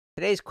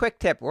Today's quick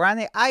tip, we're on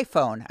the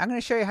iPhone. I'm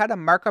going to show you how to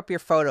mark up your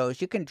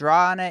photos. You can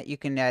draw on it, you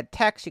can add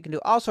text, you can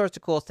do all sorts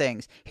of cool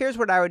things. Here's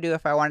what I would do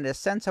if I wanted to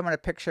send someone a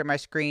picture of my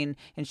screen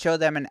and show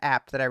them an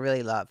app that I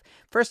really love.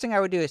 First thing I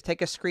would do is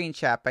take a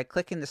screenshot by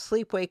clicking the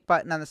sleep wake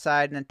button on the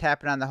side and then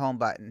tapping on the home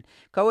button.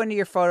 Go into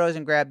your photos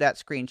and grab that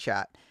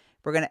screenshot.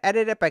 We're going to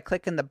edit it by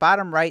clicking the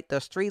bottom right,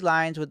 those three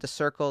lines with the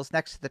circles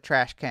next to the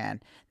trash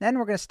can. Then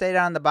we're going to stay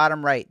down the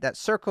bottom right, that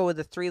circle with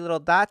the three little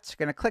dots.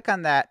 We're going to click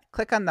on that,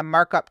 click on the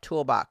Markup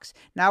Toolbox.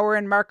 Now we're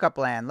in markup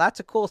land. Lots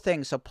of cool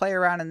things, so play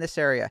around in this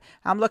area.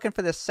 I'm looking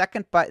for the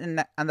second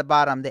button on the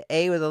bottom, the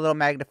A with a little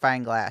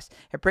magnifying glass.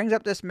 It brings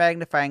up this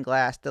magnifying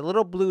glass. The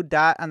little blue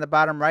dot on the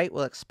bottom right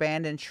will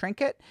expand and shrink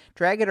it.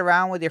 Drag it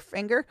around with your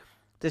finger.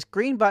 This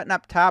green button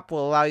up top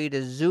will allow you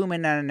to zoom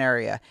in on an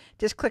area.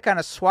 Just click on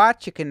a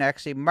swatch. You can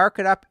actually mark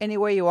it up any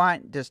way you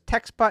want. There's a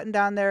text button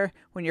down there.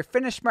 When you're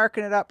finished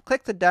marking it up,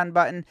 click the done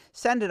button,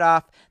 send it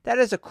off. That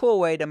is a cool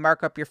way to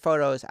mark up your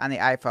photos on the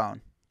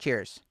iPhone.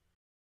 Cheers.